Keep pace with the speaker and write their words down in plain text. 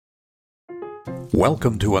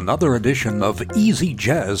Welcome to another edition of Easy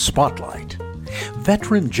Jazz Spotlight.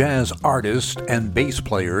 Veteran jazz artist and bass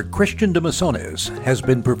player Christian de Mesones has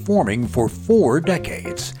been performing for 4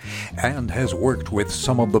 decades and has worked with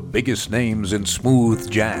some of the biggest names in smooth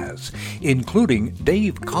jazz, including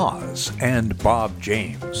Dave Koz and Bob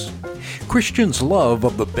James. Christian's love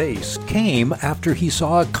of the bass came after he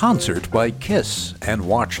saw a concert by Kiss and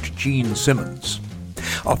watched Gene Simmons.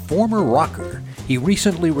 A former rocker, he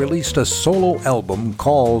recently released a solo album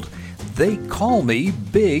called They Call Me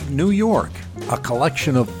Big New York, a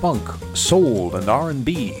collection of funk, soul, and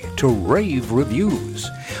R&B to rave reviews,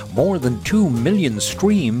 more than 2 million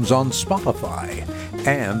streams on Spotify,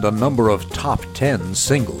 and a number of top 10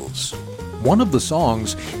 singles. One of the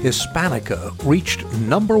songs, Hispanica, reached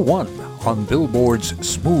number 1 on Billboard's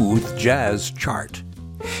Smooth Jazz chart.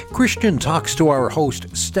 Christian talks to our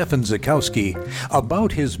host Stefan Zaichkowski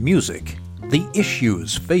about his music, the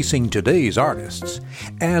issues facing today's artists,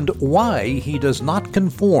 and why he does not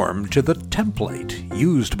conform to the template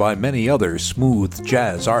used by many other smooth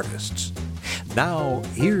jazz artists. Now,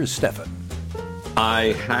 here's Stefan.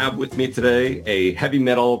 I have with me today a heavy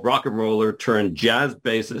metal rock and roller turned jazz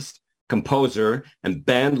bassist, composer, and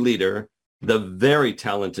band leader, the very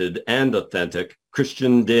talented and authentic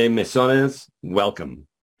Christian de Mesones. Welcome.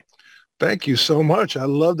 Thank you so much. I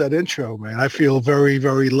love that intro, man. I feel very,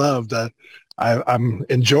 very loved. I'm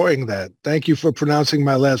enjoying that. Thank you for pronouncing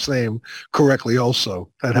my last name correctly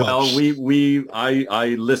also. That helps. Well,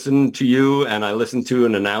 I listened to you and I listened to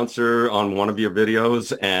an announcer on one of your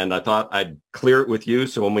videos and I thought I'd clear it with you.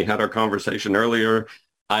 So when we had our conversation earlier,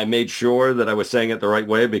 I made sure that I was saying it the right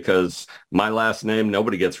way because my last name,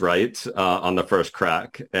 nobody gets right on the first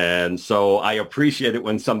crack. And so I appreciate it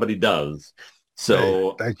when somebody does.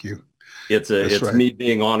 So hey, thank you. It's right. Me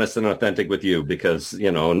being honest and authentic with you because,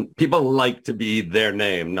 you know, people like to be their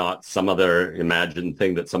name, not some other imagined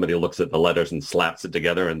thing that somebody looks at the letters and slaps it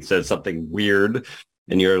together and says something weird.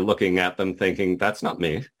 And you're looking at them thinking, that's not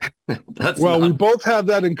me. We both have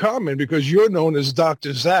that in common because you're known as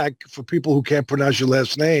Dr. Zach for people who can't pronounce your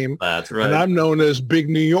last name. That's right. And I'm known as Big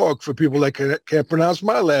New York for people that can't pronounce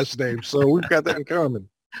my last name. So we've got that in common.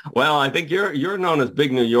 Well, I think you're known as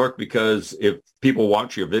Big New York because if people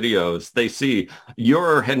watch your videos, they see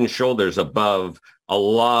you're head and shoulders above a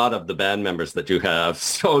lot of the band members that you have.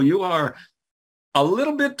 So you are a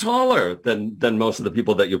little bit taller than most of the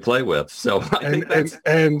people that you play with. So I think that's...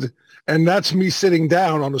 And that's me sitting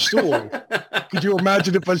down on a stool. Could you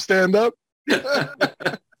imagine if I stand up?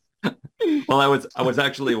 Well, I was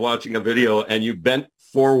actually watching a video and you bent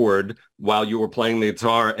forward while you were playing the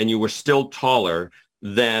guitar and you were still taller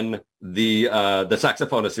than the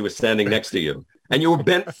saxophonist who was standing next to you, and you were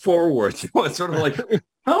bent forward. So it's sort of like,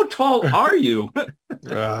 how tall are you?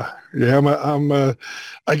 I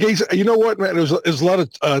guess you know what, man. There's a lot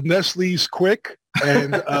of Nestle's Quick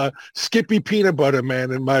and Skippy peanut butter, man,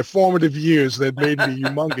 in my formative years that made me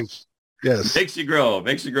humongous. Yes, makes you grow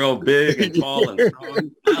big and tall and strong.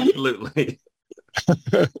 Absolutely.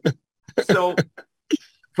 So.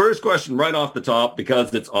 First question right off the top,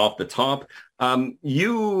 because it's off the top.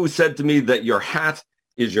 You said to me that your hat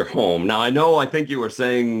is your home. Now, I think you were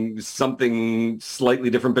saying something slightly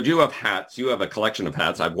different, but you have hats. You have a collection of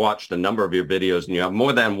hats. I've watched a number of your videos, and you have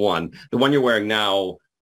more than one. The one you're wearing now,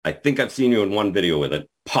 I think I've seen you in one video with it,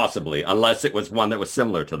 possibly, unless it was one that was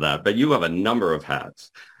similar to that. But you have a number of hats.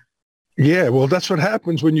 Yeah, well, that's what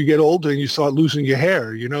happens when you get older and you start losing your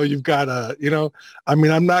hair. You know, you've got I'm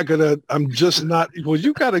just not, well,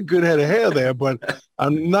 you've got a good head of hair there, but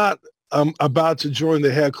I'm about to join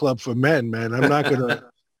the hair club for men, man. I'm not going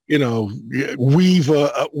to, weave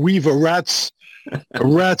a rat's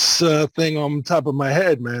thing on top of my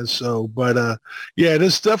head, man. So, but yeah,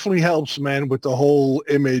 this definitely helps, man, with the whole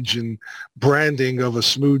image and branding of a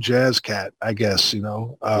smooth jazz cat, I guess,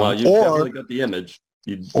 Well, you definitely got the image.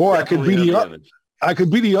 Or I could be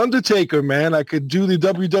the Undertaker, man. I could do the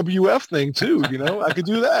WWF thing too. I could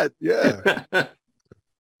do that. Yeah.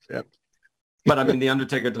 Yeah. But I mean, the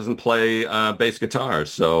Undertaker doesn't play bass guitar,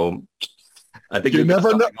 so I think you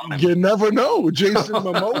never know. You never know. Jason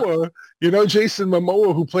Momoa, Jason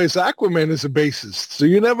Momoa, who plays Aquaman, is a bassist, so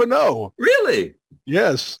you never know. Really?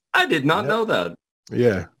 Yes. I did not know that.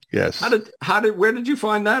 Yeah. Yes. Where did you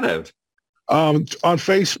find that out? On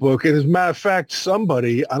Facebook, and as a matter of fact,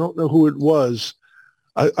 somebody, I don't know who it was,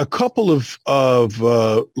 a couple of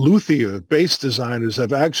luthier bass designers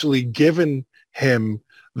have actually given him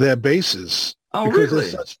their basses because really? they're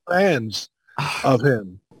such fans of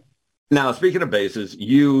him. Now, speaking of basses,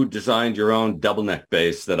 you designed your own double neck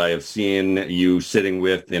bass that I have seen you sitting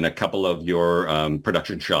with in a couple of your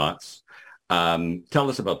production shots. Tell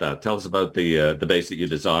us about that. Tell us about the bass that you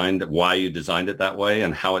designed, why you designed it that way,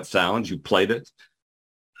 and how it sounds. You played it.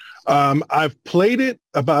 I've played it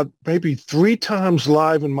about maybe 3 times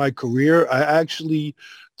live in my career. I actually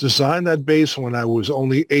designed that bass when I was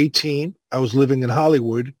only 18. I was living in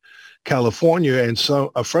Hollywood, California, and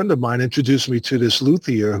so a friend of mine introduced me to this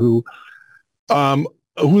luthier who's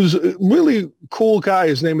a really cool guy.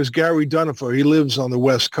 His name is Gary Dunifer. He lives on the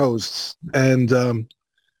West Coast, and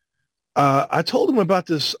I told him about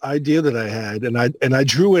this idea that I had, and I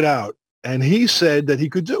drew it out, and he said that he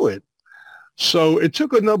could do it. So it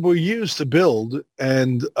took a number of years to build,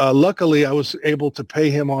 and luckily I was able to pay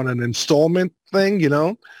him on an installment thing, you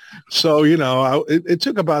know. So, you know, it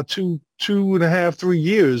took about two and a half, 3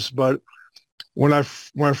 years. But when I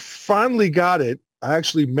finally got it, I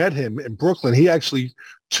actually met him in Brooklyn. He actually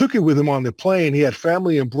took it with him on the plane. He had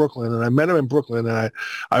family in Brooklyn, and I met him in Brooklyn, and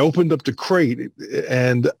I opened up the crate,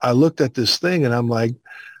 and I looked at this thing, and I'm like,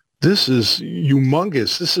 this is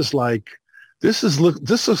humongous. This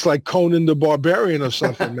looks like Conan the Barbarian or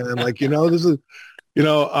something, man. Like, you know, this is, you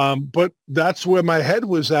know, but that's where my head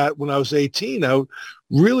was at when I was 18. I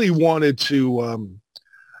really wanted to,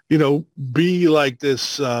 you know, be like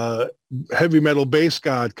this heavy metal bass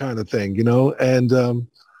god kind of thing, you know, and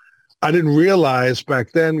I didn't realize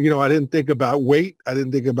back then, you know, I didn't think about weight. I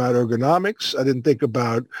didn't think about ergonomics. I didn't think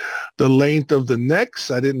about the length of the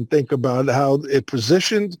necks. I didn't think about how it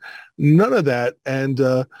positioned, none of that. And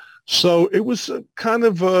so it was a kind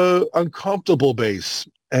of uncomfortable bass,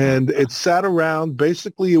 and it sat around.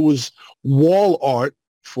 Basically, it was wall art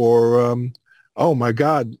for, oh my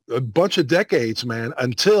God, a bunch of decades, man,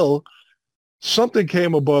 until something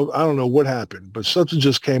came above. I don't know what happened, but something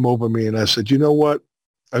just came over me, and I said, you know what?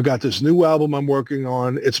 I've got this new album I'm working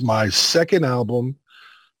on. It's my second album.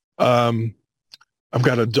 I've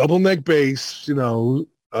got a double neck bass, you know.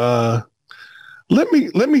 Let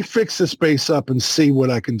me fix this bass up and see what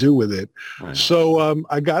I can do with it. Right. So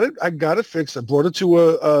I got it fixed. I brought it to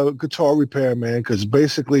a guitar repair man because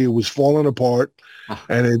basically it was falling apart,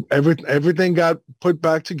 and everything got put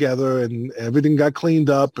back together and everything got cleaned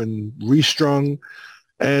up and restrung.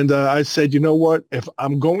 And I said, you know what? If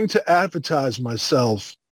I'm going to advertise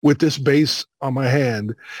myself with this bass on my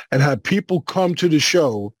hand and have people come to the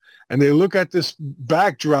show and they look at this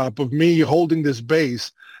backdrop of me holding this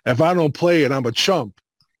bass, if I don't play it, I'm a chump,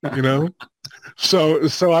 you know?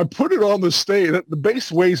 So I put it on the stage. The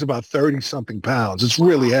bass weighs about 30-something pounds. It's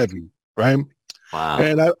really heavy, right? Wow.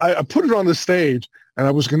 And I put it on the stage, and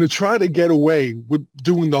I was going to try to get away with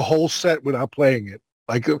doing the whole set without playing it.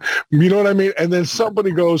 Like, you know what I mean? And then somebody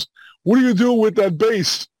goes, what are you doing with that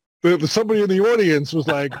bass? Somebody in the audience was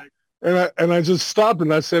like, and I just stopped,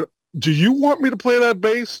 and I said, do you want me to play that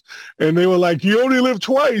bass? And they were like, you only live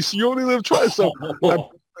twice. You only live twice.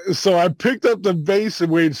 So I picked up the bass. It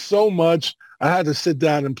weighed so much, I had to sit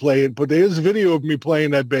down and play it. But there's a video of me playing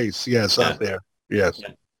that bass. Yes, out there. Yes.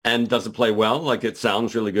 Yeah. And does it play well? Like, it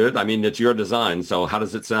sounds really good? I mean, it's your design. So how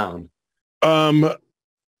does it sound? I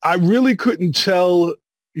really couldn't tell.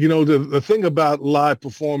 You know, the thing about live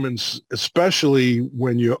performance, especially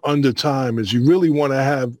when you're under time, is you really want to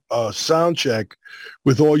have a sound check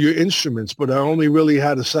with all your instruments. But I only really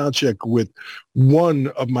had a sound check with one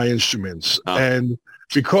of my instruments. Oh. And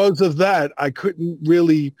because of that, I couldn't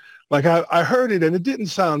really, like, I heard it and it didn't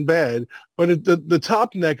sound bad, but the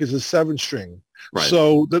top neck is a 7-string. Right.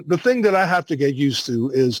 So the thing that I have to get used to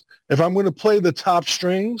is if I'm going to play the top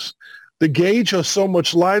strings, the gauge are so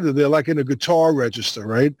much lighter. They're like in a guitar register,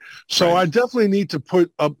 right? So right. I definitely need to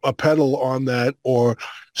put a pedal on that or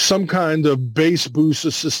some kind of bass boost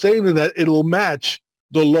or sustainer that it'll match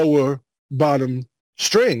the lower bottom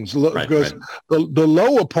strings. Right, because right. The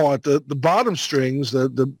lower part, the bottom strings,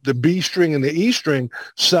 the B string and the E string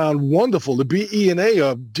sound wonderful. The B, E, and A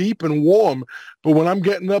are deep and warm. But when I'm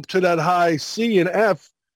getting up to that high C and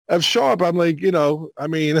F sharp, I'm like, you know, I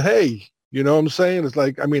mean, hey, you know what I'm saying? It's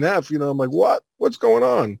like, I mean, F, you know, I'm like, what's going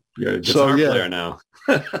on? You're a guitar player now.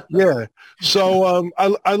 Yeah. So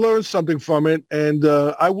I learned something from it, and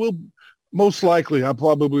I will most likely, I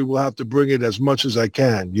probably will have to bring it as much as I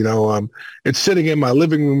can. You know, it's sitting in my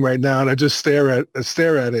living room right now, and I just stare at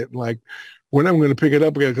it and like, when I'm going to pick it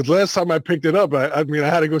up again. Because last time I picked it up, I mean, I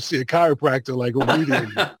had to go see a chiropractor like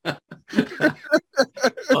immediately.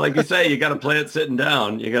 Well, like you say, you got to play it sitting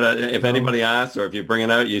down. You got to, if anybody asks or if you bring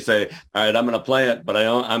it out, you say, all right, I'm going to play it, but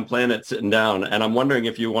I'm playing it sitting down. And I'm wondering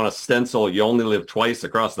if you want to stencil, you only live twice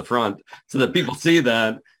across the front so that people see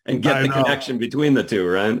that and get the connection between the two,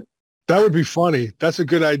 right? That would be funny. That's a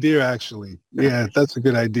good idea, actually. Yeah, that's a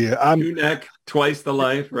good idea. twice the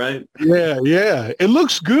life, right? Yeah, yeah. It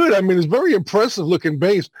looks good. I mean, it's very impressive looking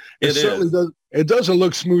bass. It certainly is. does. It doesn't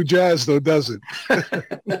look smooth jazz, though, does it?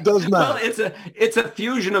 It does Well, not. it's a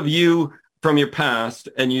fusion of you from your past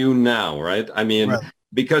and you now, right? I mean, Right.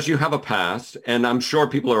 because you have a past, and I'm sure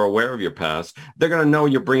people are aware of your past, they're going to know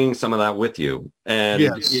you're bringing some of that with you. And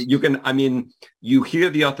Yes. you can, I mean, you hear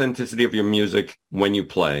the authenticity of your music when you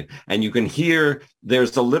play, and you can hear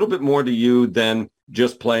there's a little bit more to you than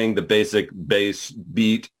just playing the basic bass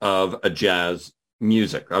beat of a jazz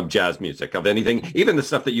music, of anything, even the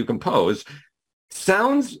stuff that you compose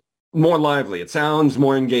sounds more lively. It sounds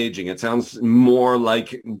more engaging. It sounds more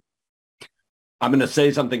like, I'm going to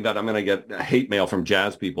say something that I'm going to get hate mail from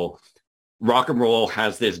jazz people. Rock and roll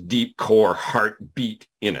has this deep core heartbeat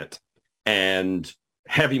in it. And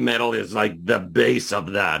heavy metal is like the base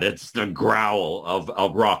of that. It's the growl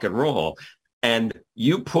of rock and roll. And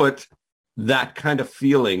you put that kind of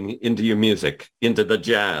feeling into your music, into the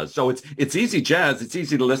jazz. So it's easy jazz. It's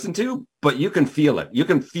easy to listen to, but you can feel it. You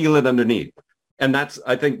can feel it underneath. And that's,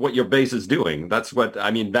 I think, what your bass is doing. That's what, I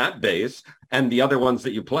mean, that bass and the other ones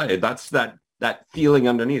that you play, that's that feeling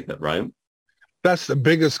underneath it, right? That's the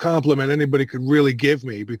biggest compliment anybody could really give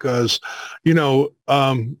me because, you know,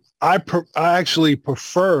 I actually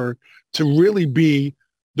prefer to really be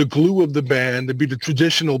the glue of the band, to be the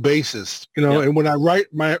traditional bassist, you know. Yep. And when I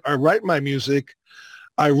write my music,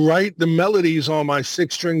 I write the melodies on my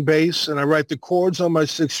 6-string bass, and I write the chords on my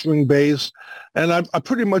 6-string bass, and I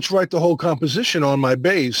pretty much write the whole composition on my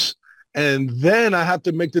bass, and then I have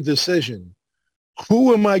to make the decision.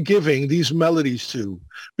 Who am I giving these melodies to?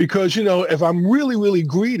 Because, you know, if I'm really, really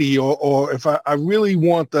greedy or if I really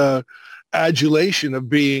want the adulation of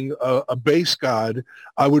being a bass god,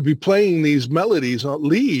 I would be playing these melodies on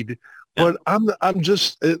lead. Yeah. But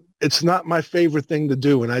it's not my favorite thing to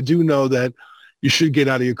do. And I do know that you should get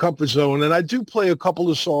out of your comfort zone. And I do play a couple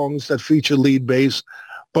of songs that feature lead bass,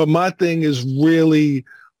 but my thing is really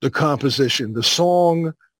the composition. The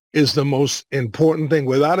song is the most important thing.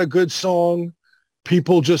 Without a good song,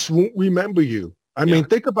 people just won't remember you. I mean,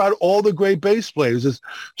 think about all the great bass players. There's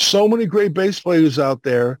so many great bass players out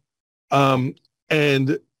there.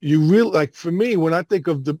 And you really, like, for me, when I think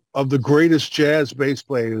of the greatest jazz bass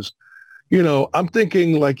players, you know, I'm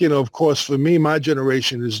thinking, like, you know, of course, for me, my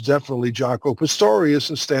generation is definitely Jaco Pastorius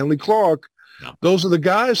and Stanley Clarke. Yeah. Those are the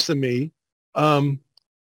guys to me. And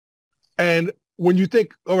when you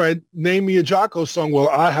think, all right, name me a Jaco song. Well,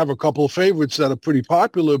 I have a couple of favorites that are pretty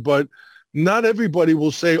popular, but not everybody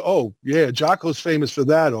will say, oh, yeah, Jaco's famous for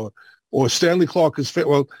that, or Stanley Clarke is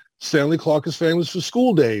Stanley Clarke is famous for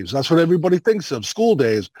School Days. That's what everybody thinks of, School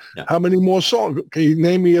Days. Yeah. How many more songs? Can you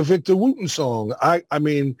name me a Victor Wooten song? I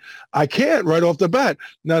mean, I can't right off the bat.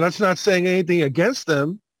 Now, that's not saying anything against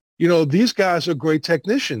them. You know, these guys are great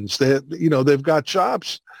technicians. They've got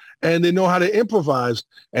chops and they know how to improvise.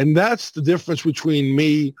 And that's the difference between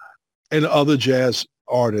me and other jazz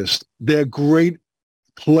artists. They're great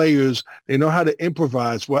players. They know how to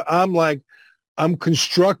improvise. Where I'm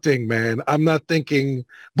constructing, man. I'm not thinking,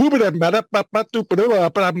 I'm not,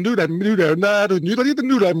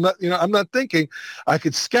 I'm not thinking. I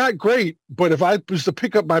could scat great, but if I was to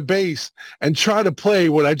pick up my bass and try to play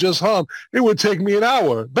what I just hummed, it would take me an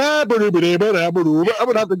hour. I would have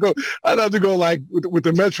to go, like with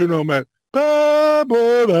the metronome at,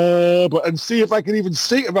 and see if I can even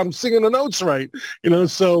sing, if I'm singing the notes right, you know.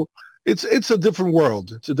 So it's a different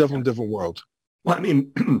world. It's a different world. Well, I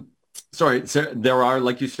mean, sorry, so there are,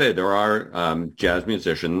 like you say, there are jazz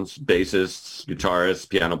musicians, bassists, guitarists,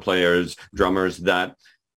 piano players, drummers that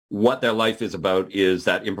what their life is about is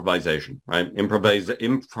that improvisation, right?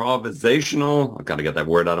 Improvisational, I've got to get that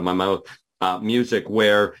word out of my mouth, music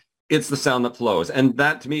where it's the sound that flows. And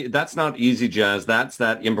that, to me, that's not easy jazz. That's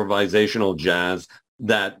that improvisational jazz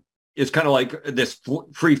that is kind of like this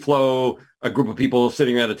free flow, a group of people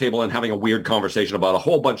sitting at a table and having a weird conversation about a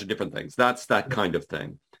whole bunch of different things. That's that kind of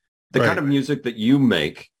thing. The kind of music that you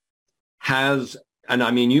make has, and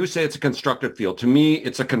I mean, you say it's a constructed feel. To me,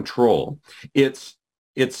 it's a control.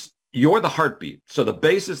 You're the heartbeat. So the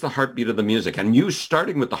bass is the heartbeat of the music. And you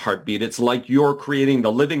starting with the heartbeat, it's like you're creating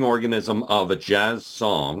the living organism of a jazz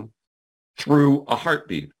song through a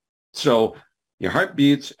heartbeat. So your heart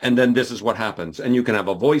beats, and then this is what happens. And you can have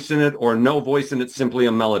a voice in it or no voice in it, simply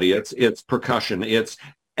a melody. It's percussion.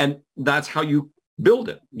 And that's how you build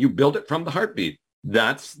it. You build it from the heartbeat.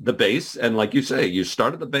 That's the bass. And like you say, you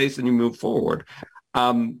start at the bass and you move forward.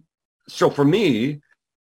 So for me,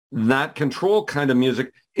 that control kind of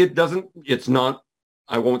music, it's not,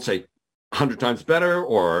 I won't say 100 times better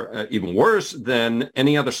or even worse than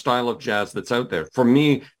any other style of jazz that's out there. For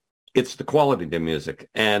me, It's the quality of the music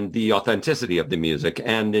and the authenticity of the music.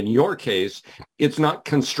 And in your case, it's not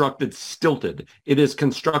constructed stilted. It is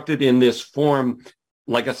constructed in this form,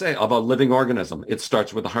 like I say, of a living organism. It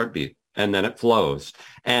starts with a heartbeat and then it flows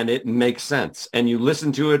and it makes sense. And you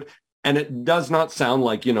listen to it and it does not sound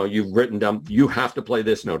like, you've written down, you have to play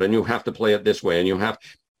this note and you have to play it this way and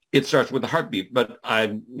it starts with a heartbeat. But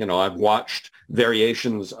I've watched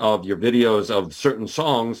variations of your videos of certain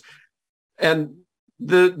songs, and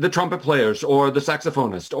the trumpet players or the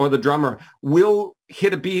saxophonist or the drummer will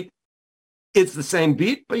hit a beat. It's the same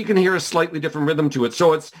beat, but you can hear a slightly different rhythm to it.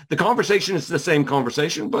 So the conversation is the same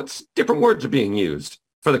conversation, but different words are being used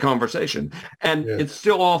for the conversation. And it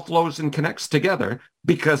still all flows and connects together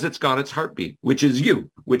because it's got its heartbeat, which is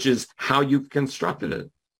you, which is how you've constructed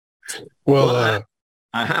it. Well,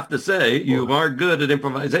 I have to say you are good at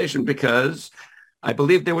improvisation, because I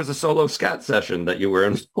believe there was a solo scat session that you were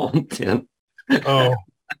involved in. Yeah.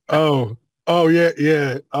 I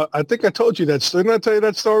think I told you that. Didn't I tell you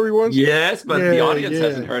that story once? Yes, but the audience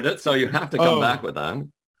hasn't heard it, so you have to come back with that.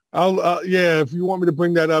 If you want me to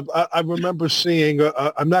bring that up, I remember seeing,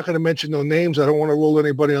 I'm not going to mention no names. I don't want to roll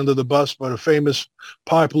anybody under the bus, but a famous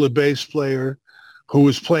popular bass player who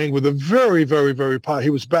was playing with a very, very, he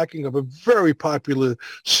was backing up a very popular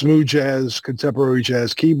smooth jazz, contemporary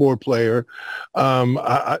jazz keyboard player.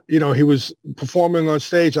 He was performing on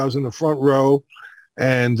stage. I was in the front row,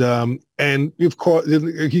 and of course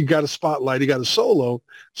he got a spotlight. He got a solo,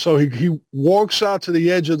 so he walks out to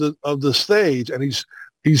the edge of the stage, and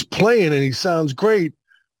he's playing, and he sounds great,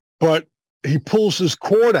 but he pulls his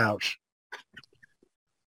cord out,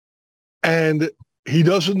 and he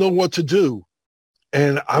doesn't know what to do.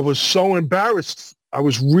 And I was so embarrassed. I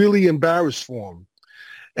was really embarrassed for him.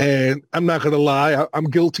 And I'm not going to lie. I'm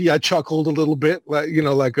guilty. I chuckled a little bit,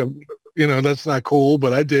 that's not cool,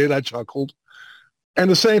 but I did. I chuckled. And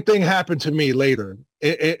the same thing happened to me later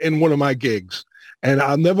in one of my gigs. And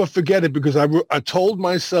I'll never forget it, because I told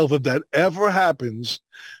myself, if that ever happens,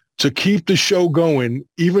 to keep the show going,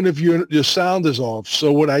 even if your sound is off.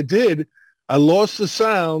 So what I did, I lost the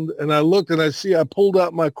sound, and I looked and I pulled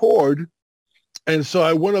out my cord. And so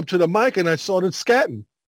I went up to the mic and I started scatting.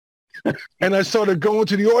 And I started going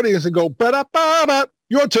to the audience and go, ba-da-ba-da,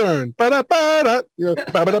 your turn, ba-da-ba-da,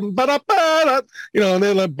 ba-da-ba-da, and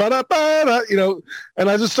they're like, ba-da-ba-da, and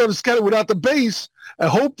I just started scatting without the bass, and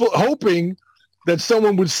hoping that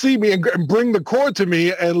someone would see me and bring the chord to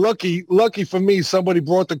me. And lucky for me, somebody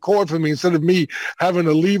brought the chord for me instead of me having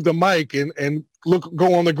to leave the mic and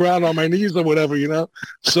go on the ground on my knees or whatever,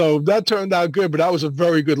 So that turned out good, but that was a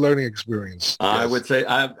very good learning experience. I would say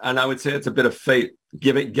it's a bit of fate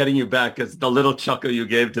getting you back, as the little chuckle you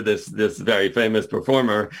gave to this very famous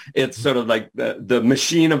performer. It's sort of like the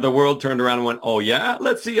machine of the world turned around and went, oh yeah,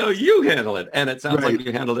 let's see how you handle it. And it sounds like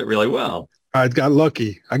you handled it really well. I got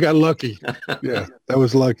lucky. Yeah, that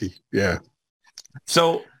was lucky. Yeah.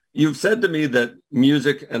 So you've said to me that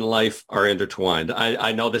music and life are intertwined.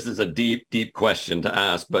 I know this is a deep, deep question to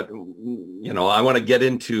ask, but I want to get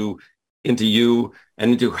into you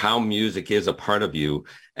and into how music is a part of you.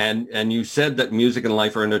 And you said that music and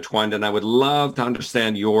life are intertwined, and I would love to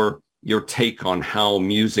understand your take on how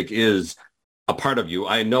music is a part of you.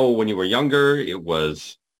 I know when you were younger, it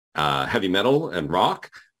was heavy metal and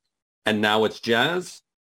rock, and now it's jazz.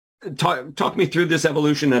 Talk me through this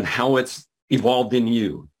evolution and how it's evolved in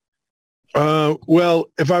you. Well,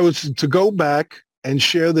 if I was to go back and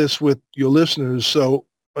share this with your listeners, so,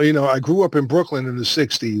 I grew up in Brooklyn in the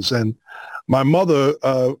 60s, and my mother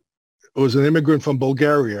was an immigrant from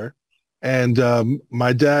Bulgaria, and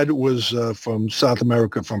my dad was from South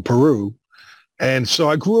America, from Peru. And so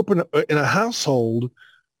I grew up in a household.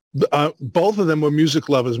 Both of them were music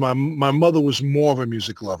lovers. My mother was more of a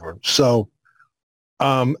music lover. So,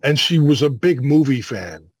 and she was a big movie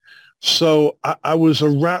fan. So I was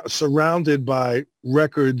surrounded by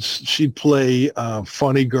records. She'd play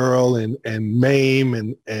Funny Girl and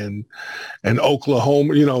Mame and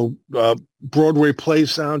Oklahoma, Broadway play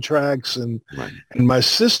soundtracks. And my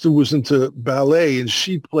sister was into ballet, and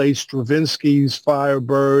she'd play Stravinsky's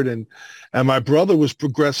Firebird, and my brother was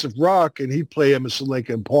progressive rock, and he'd play Emerson, Lake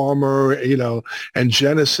and Palmer, and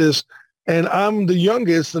Genesis. And I'm the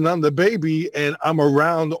youngest, and I'm the baby, and I'm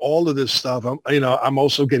around all of this stuff. I'm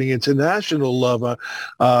also getting international love,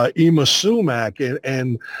 Ema Sumac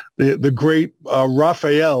and the great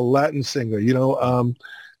Raphael, Latin singer,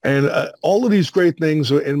 and all of these great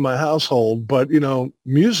things are in my household. But,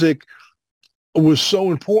 music was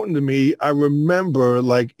so important to me. I remember,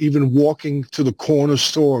 like, even walking to the corner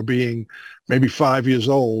store being maybe 5 years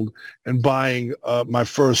old, and buying my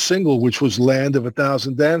first single, which was Land of a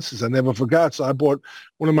Thousand Dances. I never forgot. So I bought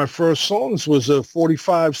one of my first songs was a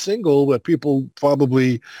 45 single that people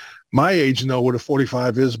probably my age know what a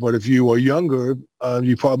 45 is, but if you are younger,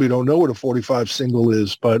 you probably don't know what a 45 single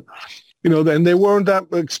is. But, and they weren't that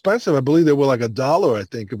expensive. I believe they were like $1, I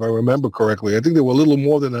think, if I remember correctly. I think they were a little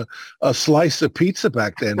more than a slice of pizza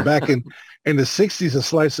back then. Back in the 60s, a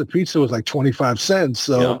slice of pizza was like 25 cents.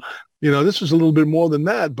 So, this was a little bit more than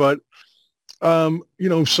that. But,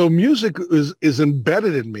 so music is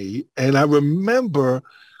embedded in me. And I remember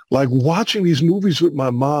like watching these movies with my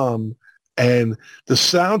mom, and the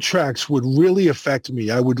soundtracks would really affect me.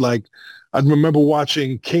 I'd remember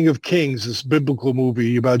watching King of Kings, this biblical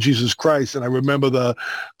movie about Jesus Christ. And I remember the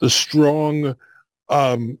strong,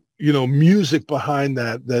 music behind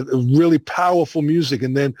that really powerful music.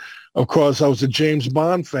 And then, of course, I was a James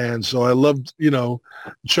Bond fan. So I loved,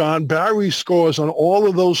 John Barry's scores on all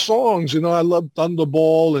of those songs. I loved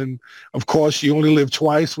Thunderball. And of course, You Only Live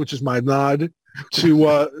Twice, which is my nod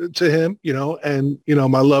to him, and,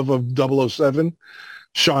 my love of 007,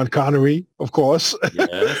 Sean Connery, of course.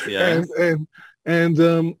 Yes.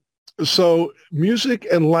 and so music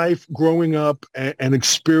and life growing up and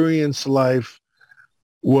experience life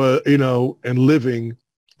were, and living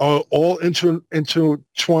are all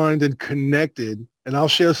intertwined and connected. And I'll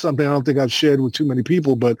share something I don't think I've shared with too many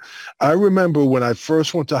people, but I remember when I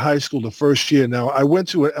first went to high school the first year. Now, I went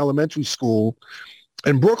to an elementary school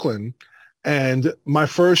in Brooklyn, and my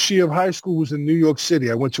first year of high school was in New York City.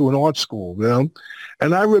 I went to an art school,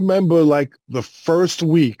 and I remember like the first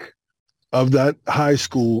week of that high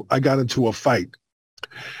school, I got into a fight.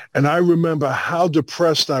 And I remember how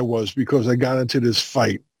depressed I was because I got into this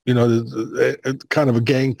fight, kind of a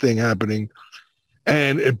gang thing happening.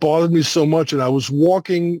 And it bothered me so much. And I was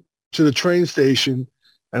walking to the train station,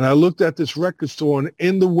 and I looked at this record store, and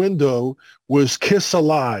in the window was Kiss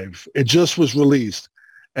Alive. It just was released.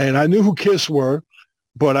 And I knew who Kiss were,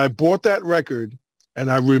 but I bought that record, and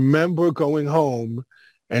I remember going home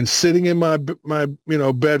and sitting in my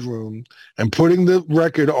bedroom and putting the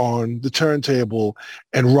record on the turntable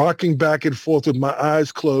and rocking back and forth with my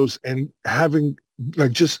eyes closed and having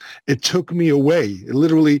it took me away. It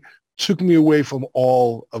literally took me away from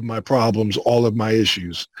all of my problems, all of my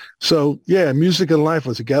issues. So yeah, music and life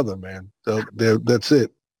are together, man. So that's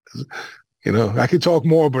it. I could talk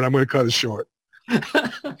more, but I'm going to cut it short.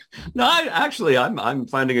 No, I'm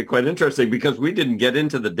finding it quite interesting because we didn't get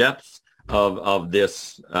into the depths of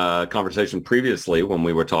this conversation previously when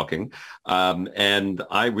we were talking. And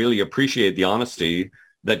I really appreciate the honesty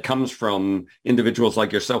that comes from individuals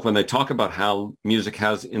like yourself when they talk about how music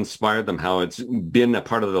has inspired them, how it's been a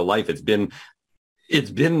part of their life. It's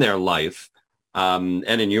been their life. And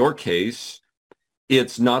in your case,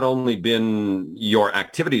 it's not only been your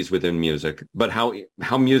activities within music, but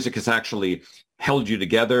how music has actually held you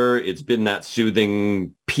together. It's been that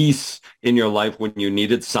soothing piece in your life when you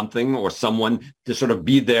needed something or someone to sort of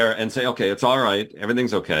be there and say, okay, it's all right.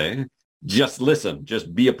 Everything's okay. Just listen,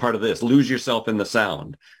 just be a part of this, lose yourself in the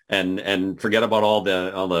sound and forget about all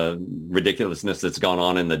the ridiculousness that's gone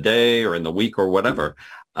on in the day or in the week or whatever.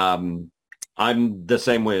 I'm the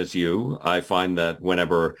same way as you. I find that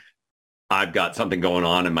whenever I've got something going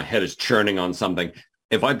on and my head is churning on something,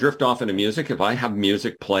 if I drift off into music, if I have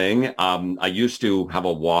music playing, I used to have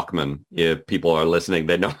a Walkman. If people are listening,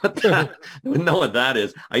 they know what that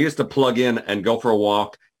is. I used to plug in and go for a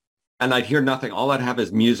walk, and I'd hear nothing. All I'd have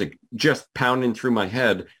is music just pounding through my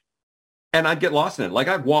head, and I'd get lost in it. Like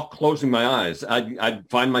I'd walk closing my eyes. I'd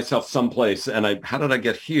find myself someplace, and how did I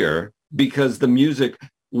get here? Because the music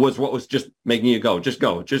was what was just making you go, just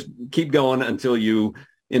keep going until you're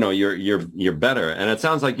better. And it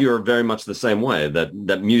sounds like you're very much the same way,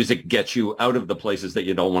 that music gets you out of the places that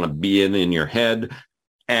you don't want to be in your head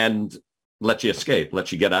and let you escape,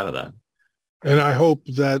 let you get out of that. And I hope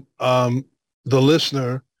that the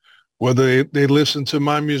listener, whether they listen to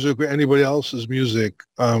my music or anybody else's music,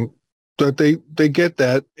 that they get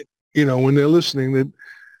that, when they're listening, that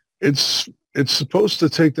it's supposed to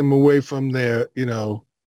take them away from their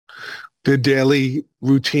daily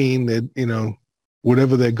routine, that,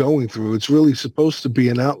 whatever they're going through. It's really supposed to be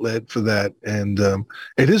an outlet for that. And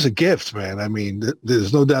it is a gift, man. I mean,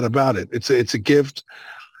 there's no doubt about it. It's a gift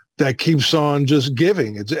that keeps on just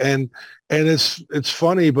giving. It's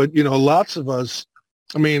funny, but, lots of us,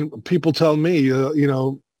 I mean, people tell me,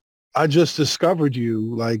 I just discovered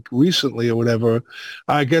you like recently or whatever.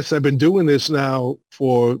 I guess I've been doing this now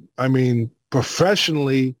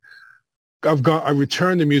professionally. I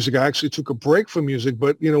returned to music. I actually took a break from music,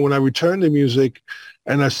 but when I returned to music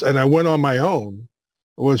and I went on my own,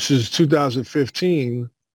 which is 2015,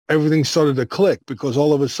 everything started to click because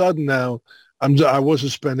all of a sudden now I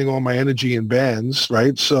wasn't spending all my energy in bands,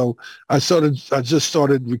 right? So I just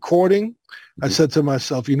started recording. I said to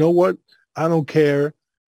myself, you know what? I don't care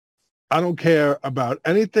about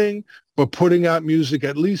anything but putting out music,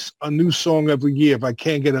 at least a new song every year if I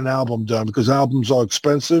can't get an album done, because albums are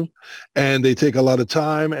expensive and they take a lot of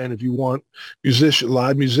time. And if you want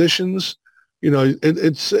live musicians,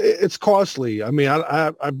 it's costly. I mean,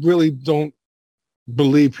 I really don't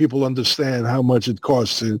believe people understand how much it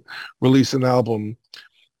costs to release an album.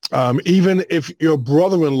 Even if your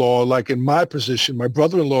brother-in-law, like in my position, my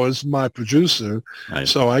brother-in-law is my producer, Right.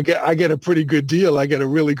 so I get a pretty good deal. I get a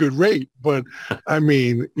really good rate, but I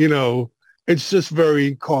mean, it's just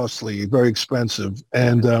very costly, very expensive.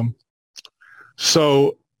 And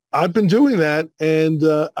so I've been doing that, and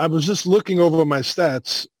I was just looking over my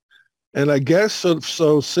stats, and I guess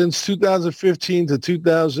so since 2015 to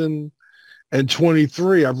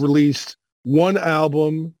 2023, I've released one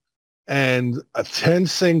album and 10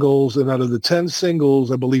 singles, and out of the 10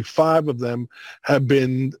 singles, I believe 5 of them have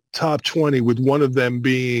been top 20, with one of them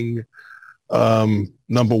being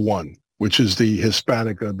number 1, which is the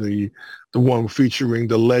Hispanica, the one featuring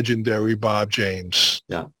the legendary Bob James.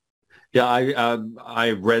 Yeah. Yeah, I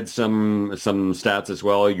read some stats as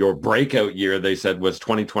well. Your breakout year, they said, was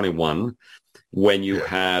 2021, when you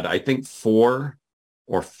had, I think, 4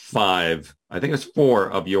 or 5, I think it's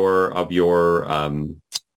 4 of your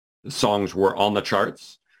songs were on the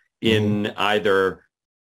charts in either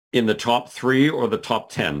in the top 3 or the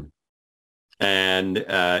top 10. And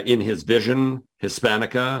in His Vision,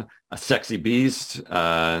 Hispanica, A Sexy Beast,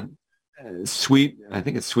 Sweet, I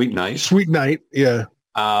think it's Sweet Night. Sweet Night, yeah.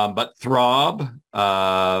 But Throb,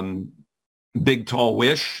 Big Tall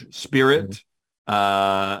Wish, Spirit,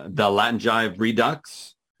 the Latin Jive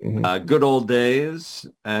Redux, Good Old Days,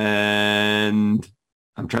 and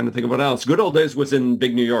I'm trying to think of what else. Good Old Days was in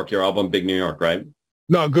Big New York, your album Big New York, right?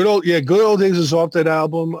 No, Good Old Days is off that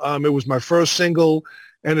album. It was my first single,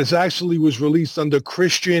 and it actually was released under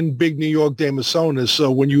Christian Big New York de Mesones.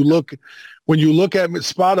 So when you look at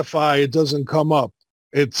Spotify, it doesn't come up.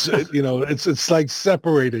 It's it's like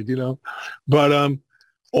separated, But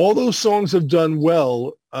all those songs have done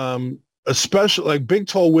well. Especially like Big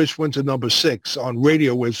Tall Wish went to number 6 on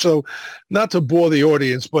radio waves. So not to bore the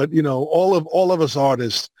audience, but all of us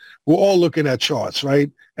artists, we're all looking at charts,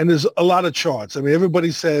 right? And there's a lot of charts. I mean,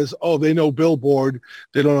 everybody says, oh, they know Billboard.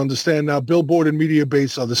 They don't understand now. Billboard and Media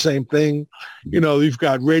Base are the same thing. You've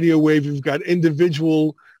got radio wave, you've got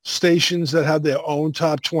individual stations that have their own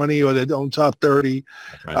top 20 or their own top 30.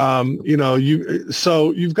 Right.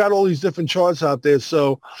 So you've got all these different charts out there.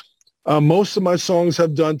 So most of my songs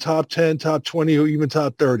have done top 10, top 20, or even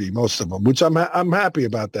top 30, most of them, which I'm happy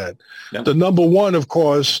about that. Yeah. The number 1, of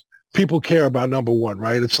course, people care about number 1,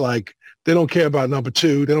 right? It's like they don't care about number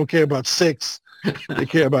 2. They don't care about 6. They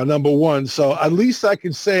care about number 1. So at least I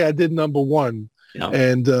can say I did number 1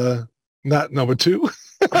 and not number 2.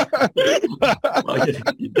 Well,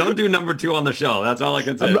 you don't do number 2 on the show. That's all I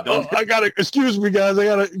can say. Excuse me, guys.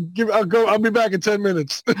 I'll be back in 10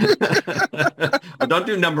 minutes. Well, don't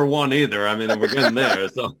do number 1 either. I mean, we're getting there.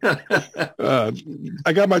 So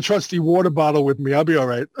I got my trusty water bottle with me. I'll be all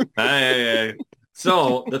right. Hey.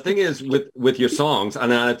 So the thing is with your songs,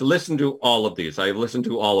 and I've listened to all of these. I've listened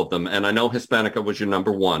to all of them, and I know Hispanica was your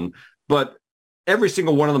number 1, but every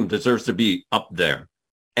single one of them deserves to be up there.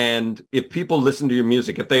 And if people listen to your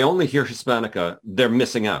music, if they only hear Hispanica, they're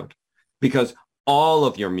missing out, because all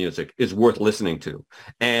of your music is worth listening to.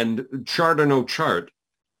 And chart or no chart,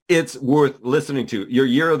 it's worth listening to. Your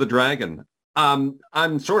Year of the Dragon,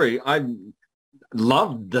 I'm sorry, I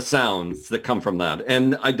love the sounds that come from that.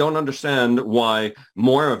 And I don't understand why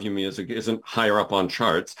more of your music isn't higher up on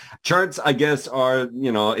charts. Charts, I guess, are,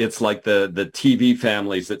 it's like the TV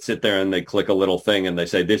families that sit there and they click a little thing and they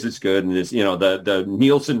say, this is good. And this, the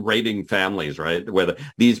Nielsen rating families, right? Where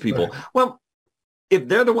these people, right. Well, if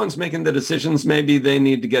they're the ones making the decisions, maybe they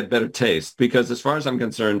need to get better taste, because as far as I'm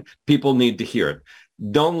concerned, people need to hear it.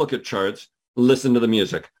 Don't look at charts, listen to the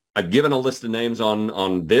music. I've given a list of names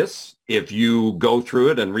on this. If you go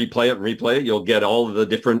through it and replay it, you'll get all of the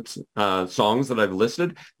different songs that I've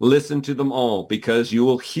listed. Listen to them all, because you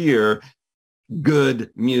will hear good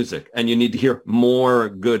music, and you need to hear more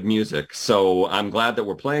good music. So I'm glad that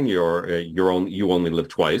we're playing your own You Only Live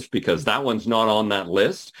Twice, because that one's not on that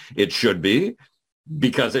list. It should be,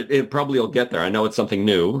 because it probably will get there. I know it's something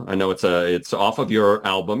new. I know it's off of your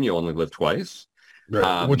album, You Only Live Twice.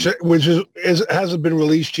 Right. Which hasn't been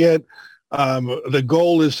released yet. The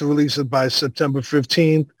goal is to release it by September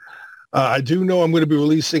 15th. I do know I'm going to be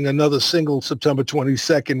releasing another single September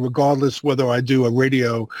 22nd, regardless whether I do a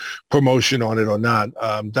radio promotion on it or not.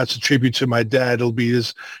 That's a tribute to my dad. It'll be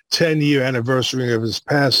his 10-year anniversary of his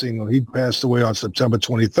passing. He passed away on September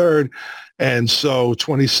 23rd. And so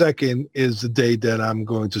 22nd is the date that I'm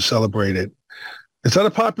going to celebrate it. Is that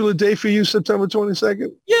a popular day for you, September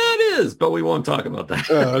 22nd? Yeah, it is, but we won't talk about that.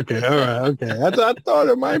 Oh, okay. All right. Okay. I thought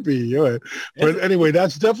it might be. All right. But anyway,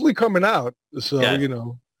 that's definitely coming out. So, Yeah. you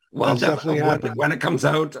know, Well, that's definitely happening. when it comes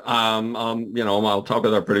out, you know, I'll talk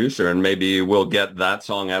with our producer and maybe we'll get that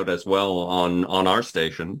song out as well on our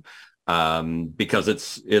station, because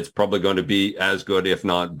it's probably going to be as good, if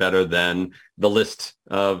not better, than the list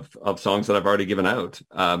of songs that I've already given out.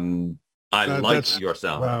 I like your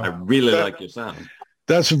sound. Wow. I really like your sound.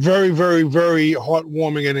 That's very, very, very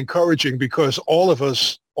heartwarming and encouraging, because all of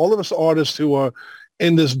us artists who are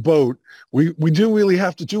in this boat, we do really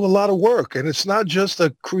have to do a lot of work. And it's not just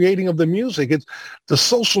the creating of the music. It's the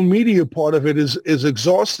social media part of it is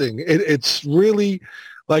exhausting. It's really,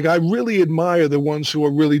 like, I really admire the ones who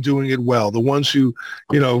are really doing it well. The ones who,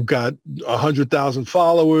 you know, got 100,000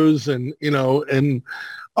 followers and, you know,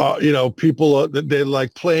 people, they're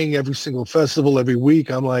like playing every single festival every week.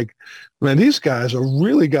 I'm like, man, these guys are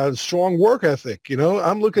really got a strong work ethic. You know,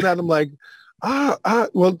 I'm looking at them like,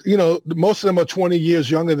 well, you know, most of them are 20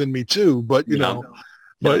 years younger than me too, but, you know,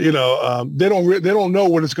 they don't know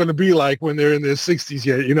what it's going to be like when they're in their 60s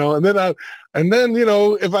yet, you know. And then, you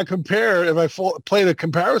know, if I play the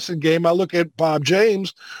comparison game, I look at Bob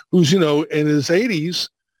James, who's, you know, in his 80s,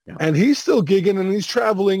 and he's still gigging and he's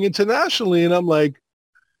traveling internationally. And I'm like,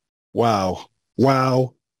 wow,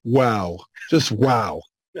 just wow.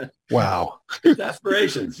 Wow.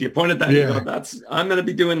 Aspirations. You pointed that. Yeah. You go, I'm going to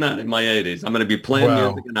be doing that in my 80s. I'm going to be playing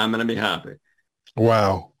music and I'm going to be happy.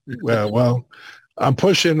 Wow. Yeah. Well, I'm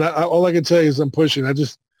pushing. All I can tell you is I'm pushing.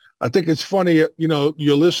 I think it's funny, you know,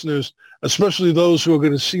 your listeners, especially those who are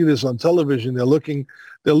going to see this on television, they're looking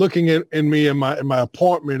in me in my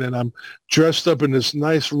apartment, and I'm dressed up in this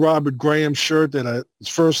nice Robert Graham shirt that it's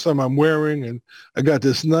the first time I'm wearing. And I got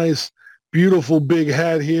this nice, beautiful big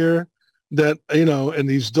hat here that, you know, and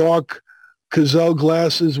these dark Cazell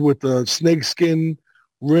glasses with the snakeskin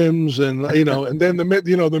rims, and, you know, and then the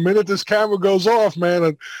minute this camera goes off, man,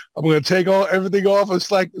 I'm going to take everything off.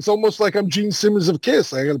 It's almost like I'm Gene Simmons of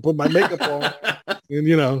Kiss. I got to put my makeup on, and,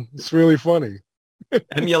 you know, it's really funny.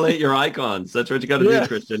 Emulate your icons. That's what you got to do,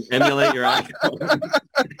 Christian. Emulate your icons.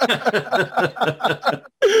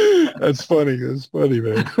 That's funny,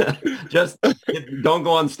 man. Just don't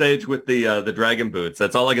go on stage with the dragon boots.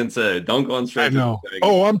 That's all I can say. Don't go on stage. I know.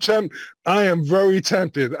 I am very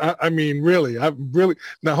tempted. I mean, really.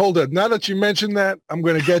 Now hold on. Now that you mentioned that, I'm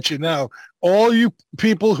going to get you now. All you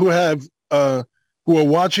people who have who are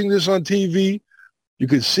watching this on TV, you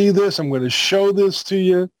can see this. I'm going to show this to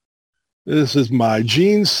you. This is my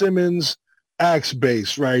Gene Simmons axe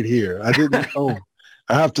bass right here. I didn't know.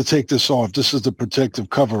 I have to take this off. This is the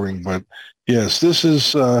protective covering, but yes, this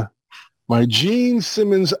is my Gene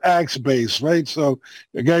Simmons axe bass, right? So,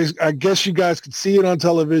 guys, I guess you guys can see it on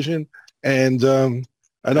television, and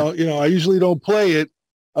I don't, you know, I usually don't play it,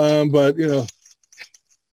 but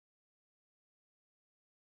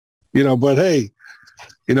but hey,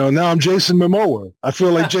 you know, now I'm Jason Momoa. I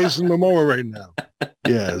feel like Jason Momoa right now.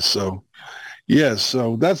 Yeah, so. Yes,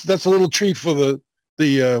 so that's a little treat for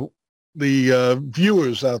the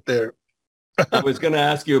viewers out there. I was going to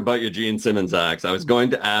ask you about your Gene Simmons axe. I was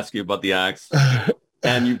going to ask you about the axe,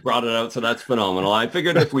 and you brought it out, so that's phenomenal. I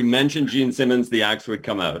figured if we mentioned Gene Simmons, the axe would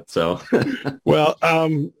come out. So, well,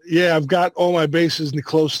 yeah, I've got all my bases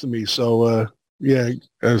close to me, so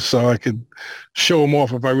so I could show them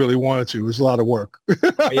off if I really wanted to. It was a lot of work.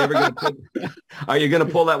 Are you going to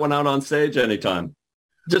pull that one out on stage anytime?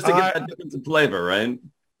 Just to get that difference in flavor, right?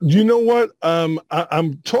 You know what?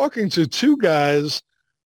 I'm talking to two guys.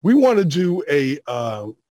 We want to do a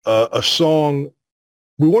song.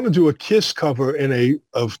 We want to do a Kiss cover in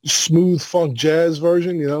a smooth funk jazz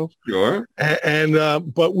version, you know? Sure.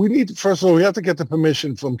 But we need, first of all, we have to get the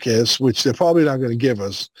permission from Kiss, which they're probably not going to give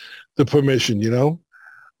us the permission, you know?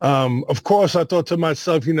 Of course, I thought to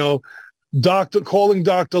myself, you know, calling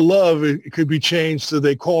Dr. Love, it could be changed to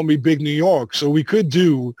They Call Me Big New York. So we could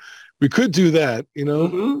do that, you know.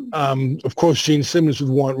 Mm-hmm. Of course, Gene Simmons would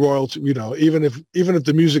want royalty, you know, even if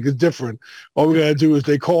the music is different, all we gotta do is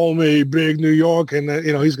They Call Me Big New York, and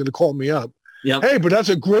you know, he's gonna call me up. Yeah. Hey, but that's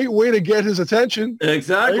a great way to get his attention.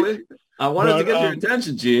 Exactly. Right? I wanted to get your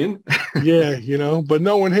attention, Gene. Yeah, but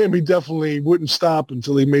knowing him, he definitely wouldn't stop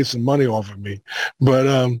until he made some money off of me. But,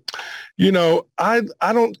 I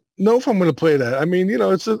don't know if I'm going to play that. I mean,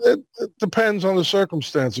 it depends on the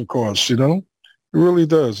circumstance, of course, It really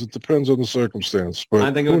does. It depends on the circumstance. But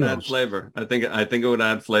I think it would add flavor. I think it would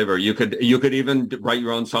add flavor. You could even write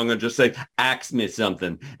your own song and just say, "Ask me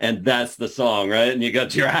something," and that's the song, right? And you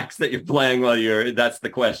got your axe that you're playing while that's the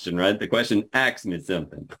question, right? The question, "Ask me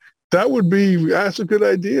something." That's a good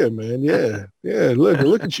idea, man. Yeah. Yeah.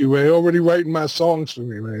 Look at you, man. Already writing my songs for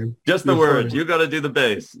me, man. Just the words. Funny. You got to do the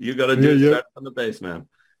bass. You got to start on the bass, man.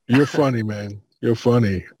 You're funny, man. You're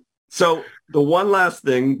funny. So the one last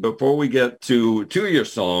thing before we get to your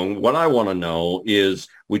song, what I want to know is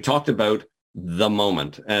we talked about the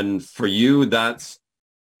moment. And for you, that's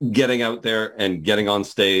getting out there and getting on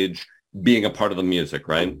stage, being a part of the music,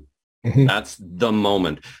 right? Mm-hmm. That's the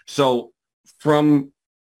moment. So from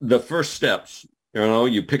the first steps, you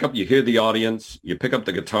hear the audience, you pick up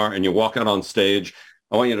the guitar and you walk out on stage.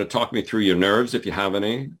 I want you to talk me through your nerves, if you have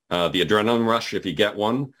any, the adrenaline rush, if you get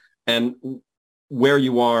one, and where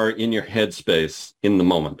you are in your headspace in the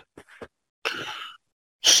moment.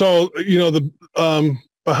 So, the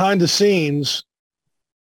behind the scenes,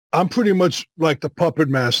 I'm pretty much like the puppet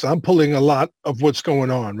master. I'm pulling a lot of what's going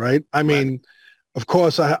on, right? I mean, of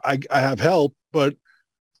course I have help, but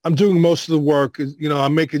I'm doing most of the work.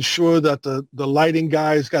 I'm making sure that the lighting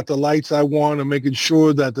guys got the lights I want. I'm making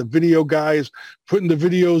sure that the video guys putting the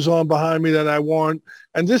videos on behind me that I want.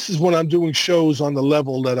 And this is when I'm doing shows on the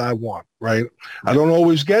level that I want, right? I don't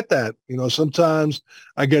always get that. Sometimes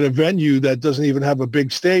I get a venue that doesn't even have a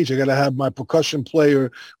big stage. I got to have my percussion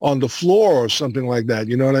player on the floor or something like that.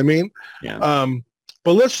 You know what I mean? Yeah.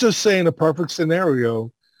 But let's just say in a perfect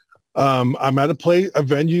scenario, I'm at a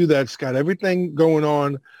venue that's got everything going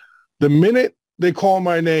on. The minute they call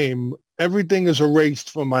my name, everything is erased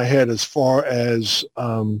from my head as far as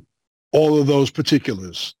all of those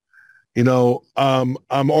particulars. I'm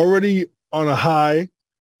already on a high,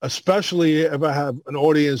 especially if I have an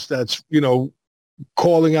audience that's,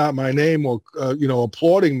 calling out my name or,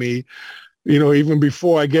 applauding me, even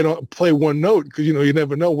before I play one note, because, you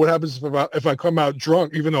never know what happens if I come out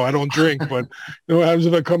drunk, even though I don't drink, but what happens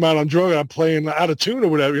if I come out on drunk and I'm playing out of tune or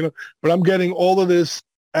whatever, but I'm getting all of this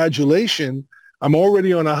adulation. I'm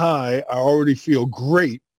already on a high. I already feel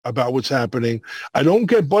great about what's happening. I don't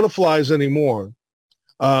get butterflies anymore.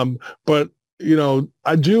 But,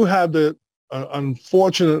 I do have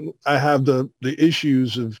I have the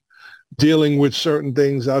issues of dealing with certain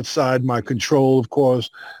things outside my control. Of course,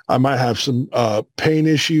 I might have some pain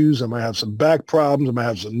issues. I might have some back problems. I might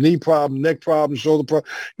have some knee problems, neck problems, shoulder problems.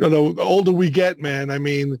 The older we get, man, I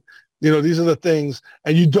mean, these are the things,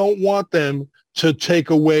 and you don't want them to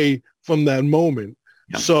take away from that moment.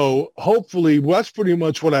 Yeah. So hopefully that's pretty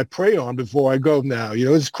much what I pray on before I go now.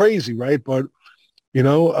 It's crazy, right? But,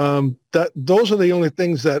 that those are the only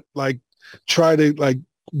things that try to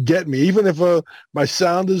get me, even if my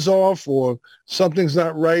sound is off or something's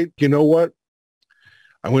not right. You know what?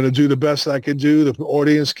 I'm going to do the best I can do. The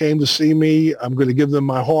audience came to see me. I'm going to give them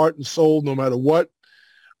my heart and soul no matter what.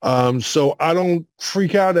 So I don't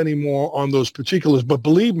freak out anymore on those particulars. But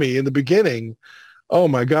believe me, in the beginning, oh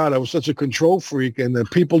my God, I was such a control freak, and the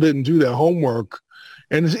people didn't do their homework.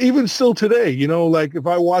 And it's even still today, if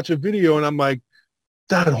I watch a video and I'm like,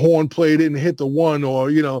 that horn play didn't hit the one, or,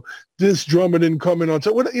 this drummer didn't come in on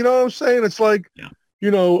time. You know what I'm saying? It's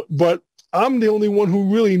but I'm the only one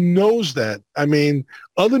who really knows that. I mean,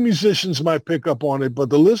 other musicians might pick up on it, but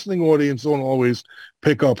the listening audience don't always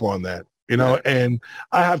pick up on that, and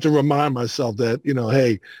I have to remind myself that,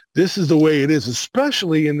 hey, this is the way it is,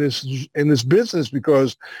 especially in this business,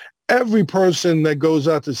 because every person that goes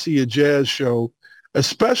out to see a jazz show,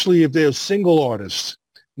 especially if they're a single artist,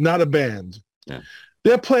 not a band,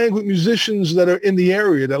 they're playing with musicians that are in the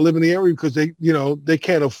area, that live in the area, because they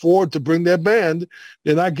can't afford to bring their band.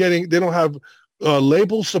 They don't have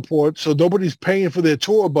label support, so nobody's paying for their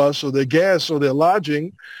tour bus or their gas or their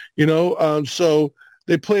lodging, so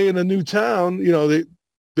they play in a new town.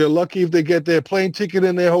 They're lucky if they get their plane ticket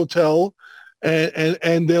in their hotel,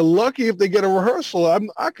 and they're lucky if they get a rehearsal.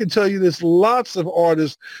 I can tell you there's lots of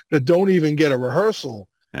artists that don't even get a rehearsal.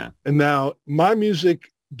 Yeah. And now my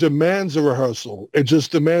music demands a rehearsal. It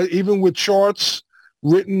just demands, even with charts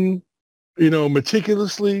written,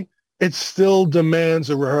 meticulously, it still demands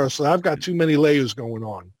a rehearsal. I've got too many layers going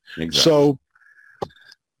on. Exactly. So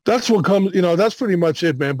that's what comes, that's pretty much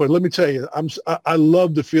it, man. But let me tell you, I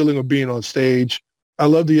love the feeling of being on stage. I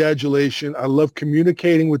love the adulation. I love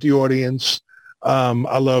communicating with the audience. I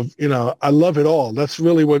love it all. That's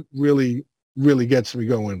really what really really gets me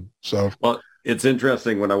going. So, well, it's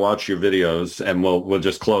interesting when I watch your videos, and we'll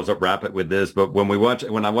just wrap it with this. But when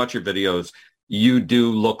I watch your videos, you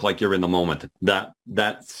do look like you're in the moment. That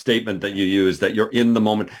statement that you use, that you're in the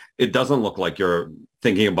moment, it doesn't look like you're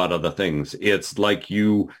thinking about other things. It's like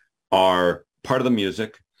you are part of the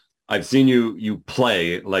music. I've seen you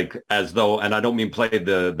play like as though, and I don't mean play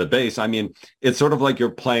the bass. I mean, it's sort of like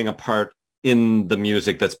you're playing a part in the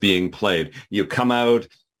music that's being played. You come out,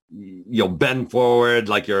 you'll bend forward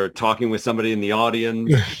like you're talking with somebody in the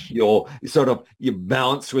audience. You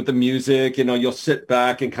bounce with the music, you'll sit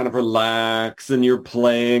back and kind of relax, and you're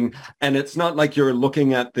playing. And it's not like you're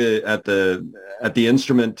looking at the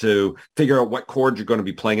instrument to figure out what chord you're going to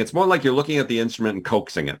be playing. It's more like you're looking at the instrument and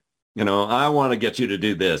coaxing it. I want to get you to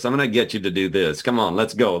do this. I'm going to get you to do this. Come on,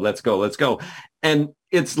 let's go. And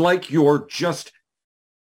it's like you're just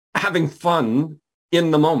having fun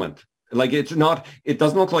in the moment. Like it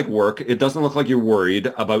doesn't look like work. It doesn't look like you're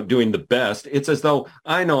worried about doing the best. It's as though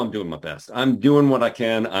I know I'm doing my best. I'm doing what I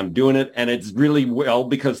can. I'm doing it. And it's really well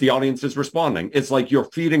because the audience is responding. It's like you're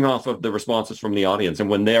feeding off of the responses from the audience. And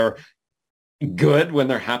when they're good, when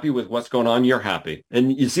they're happy with what's going on, you're happy.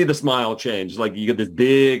 And you see the smile change. Like you get this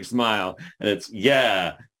big smile and it's,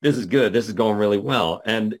 yeah, this is good. This is going really well.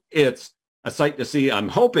 And it's a sight to see. I'm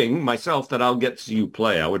hoping myself that I'll get to see you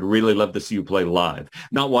play. I would really love to see you play live,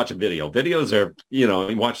 not watch a video. Videos are, you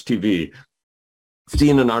watch TV.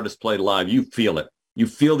 Seeing an artist play live, you feel it. You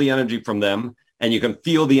feel the energy from them, and you can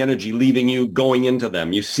feel the energy leaving you, going into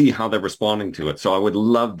them. You see how they're responding to it. So I would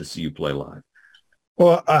love to see you play live.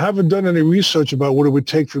 Well, I haven't done any research about what it would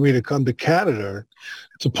take for me to come to Canada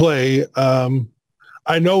to play.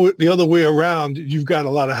 I know the other way around, you've got a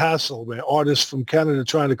lot of hassle, man. Artists from Canada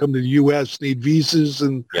trying to come to the U.S. need visas.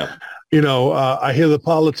 And, I hear the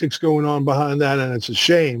politics going on behind that, and it's a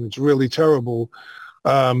shame. It's really terrible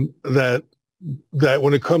that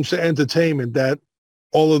when it comes to entertainment, that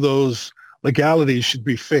all of those legalities should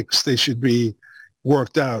be fixed. They should be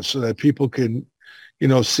worked out so that people can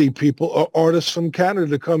see artists from Canada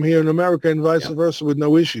to come here in America and vice versa with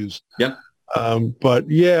no issues. Yeah. But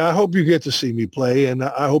yeah, I hope you get to see me play, and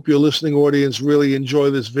I hope your listening audience really enjoy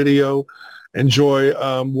this video, enjoy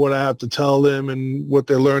what I have to tell them and what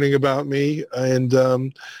they're learning about me. And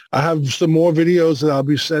I have some more videos that I'll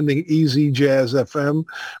be sending Easy Jazz FM.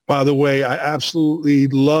 By the way, I absolutely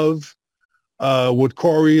love what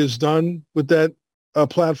Corey has done with that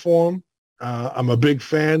platform. I'm a big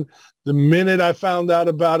fan. The minute I found out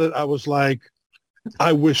about it, I was like,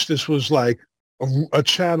 I wish this was like a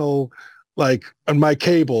channel like on my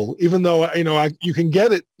cable, even though, you can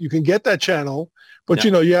get that channel, but,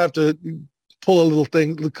 you have to pull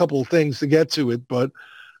a couple of things to get to it, but,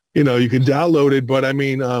 you can download it. But I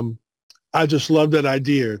mean, I just love that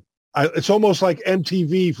idea. It's almost like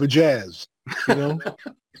MTV for jazz,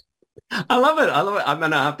 I love it. I'm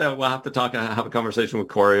gonna we'll have to have a conversation with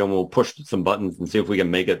Corey, and we'll push some buttons and see if we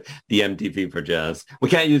can make it the MTV for jazz. We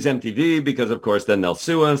can't use MTV because, of course, then they'll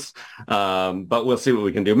sue us. But we'll see what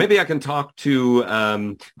we can do. Maybe I can talk to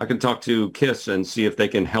Kiss and see if they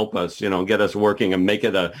can help us, get us working and make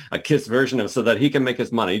it a Kiss version so that he can make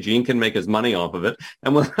his money. Gene can make his money off of it,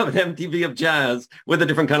 and we'll have an MTV of jazz with a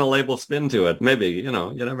different kind of label spin to it. Maybe, you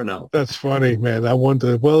never know. That's funny, man. I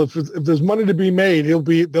wonder. Well, if there's money to be made, they'll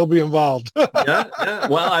be involved. yeah.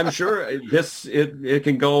 Well, I'm sure it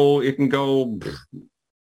can go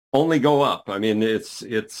only go up. I mean,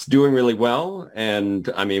 it's doing really well, and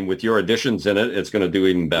I mean, with your additions in it, it's going to do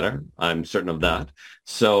even better. I'm certain of that.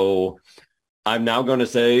 So I'm now going to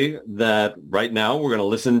say that right now we're going to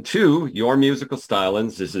listen to your musical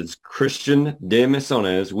stylings. This is Christian de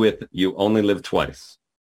Mesones with "You Only Live Twice."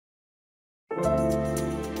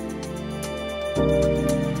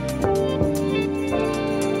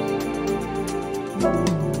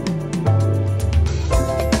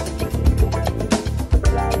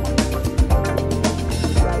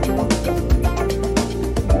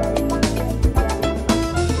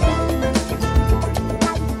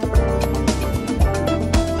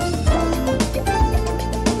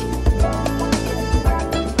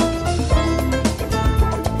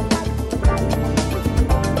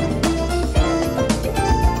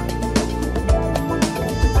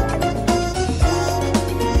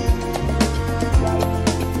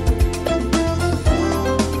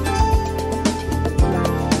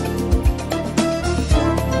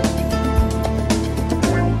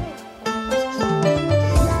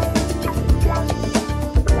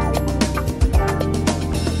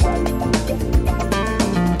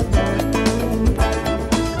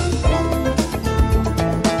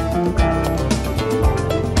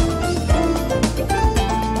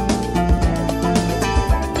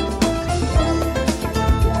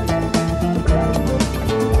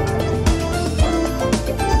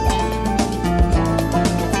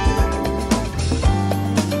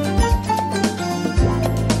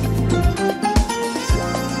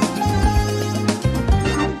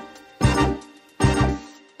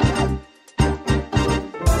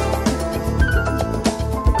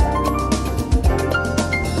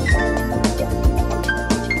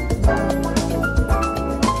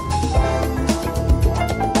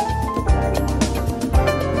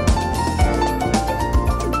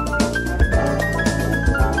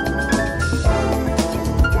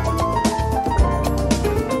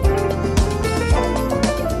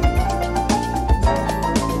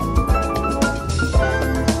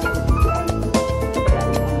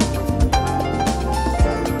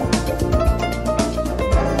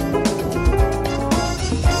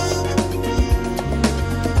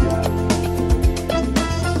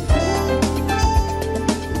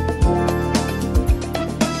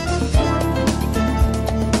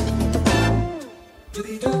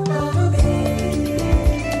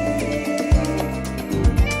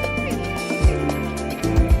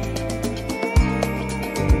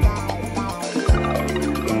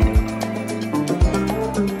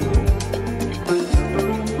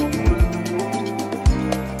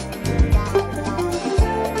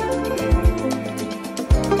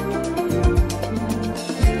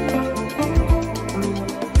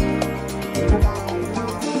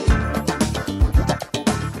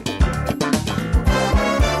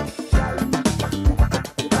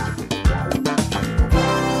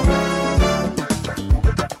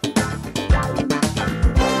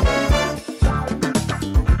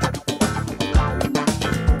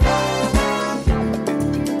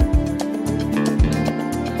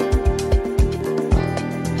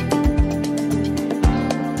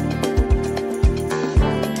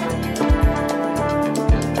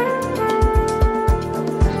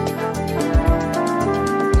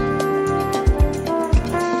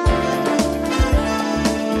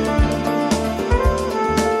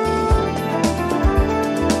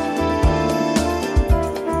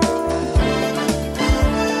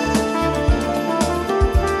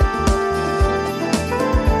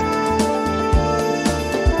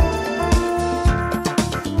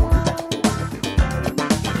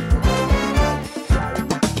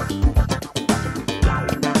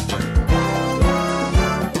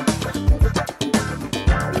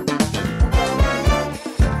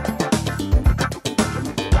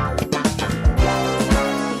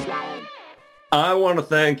 want to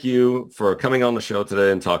thank you for coming on the show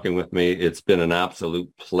today and talking with me. It's been an absolute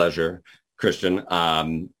pleasure, Christian.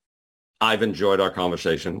 I've enjoyed our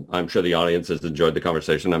conversation. I'm sure the audience has enjoyed the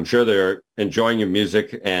conversation. I'm sure they're enjoying your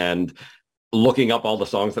music and looking up all the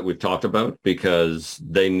songs that we've talked about, because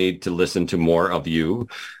they need to listen to more of you.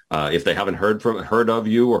 If they haven't heard of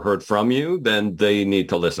you or heard from you, then they need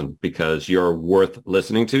to listen, because you're worth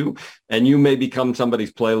listening to, and you may become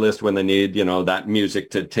somebody's playlist when they need, that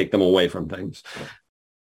music to take them away from things.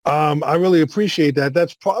 I really appreciate that.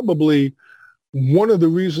 That's probably one of the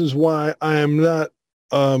reasons why I am not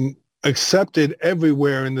accepted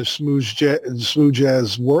everywhere in the smooth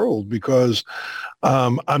jazz world, because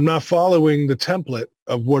I'm not following the template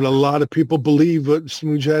of what a lot of people believe what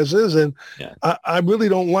smooth jazz is. And Yeah. I really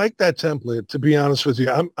don't like that template, to be honest with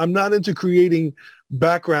you. I'm not into creating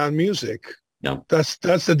background music. No. That's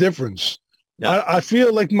the difference. Yeah. I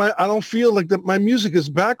feel like I don't feel like that my music is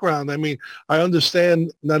background. I mean, I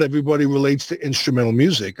understand not everybody relates to instrumental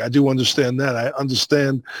music. I do understand that. I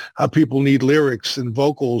understand how people need lyrics and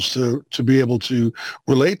vocals to be able to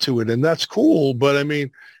relate to it. And that's cool. But I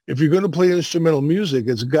mean, if you're going to play instrumental music,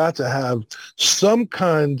 it's got to have some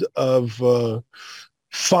kind of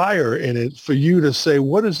fire in it for you to say,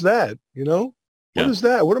 what is that? What is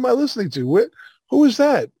that? What am I listening to? Who is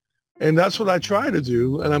that? And that's what I try to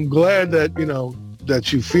do. And I'm glad that,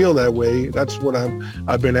 that you feel that way. That's what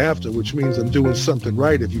I've been after, which means I'm doing something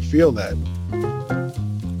right if you feel that.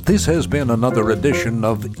 This has been another edition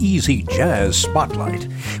of Easy Jazz Spotlight.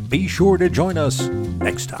 Be sure to join us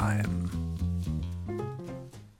next time.